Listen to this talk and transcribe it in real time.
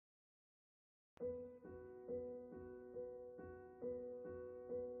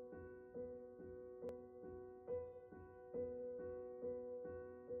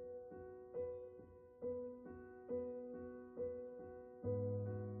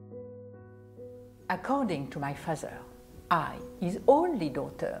According to my father, I, his only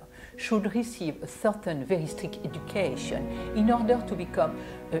daughter, should receive a certain very strict education in order to become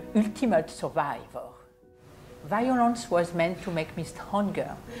an ultimate survivor. Violence was meant to make me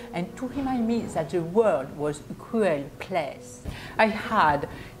stronger and to remind me that the world was a cruel place. I had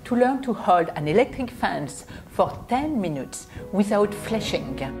to learn to hold an electric fence for 10 minutes without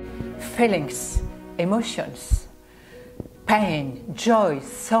flashing. Feelings, emotions, pain, joy,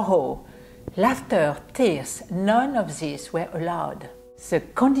 sorrow, laughter, tears, none of these were allowed. The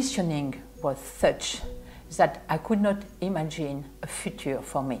conditioning was such that I could not imagine a future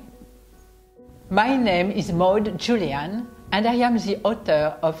for me. My name is Maude Julien, and I am the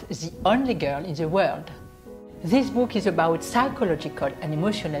author of The Only Girl in the World. This book is about psychological and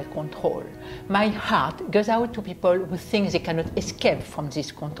emotional control. My heart goes out to people who think they cannot escape from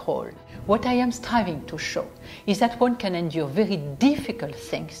this control. What I am striving to show is that one can endure very difficult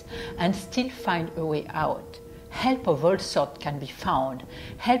things and still find a way out. Help of all sorts can be found,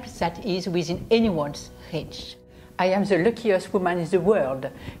 help that is within anyone's reach. I am the luckiest woman in the world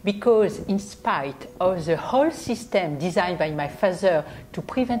because, in spite of the whole system designed by my father to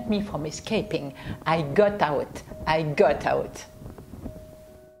prevent me from escaping, I got out.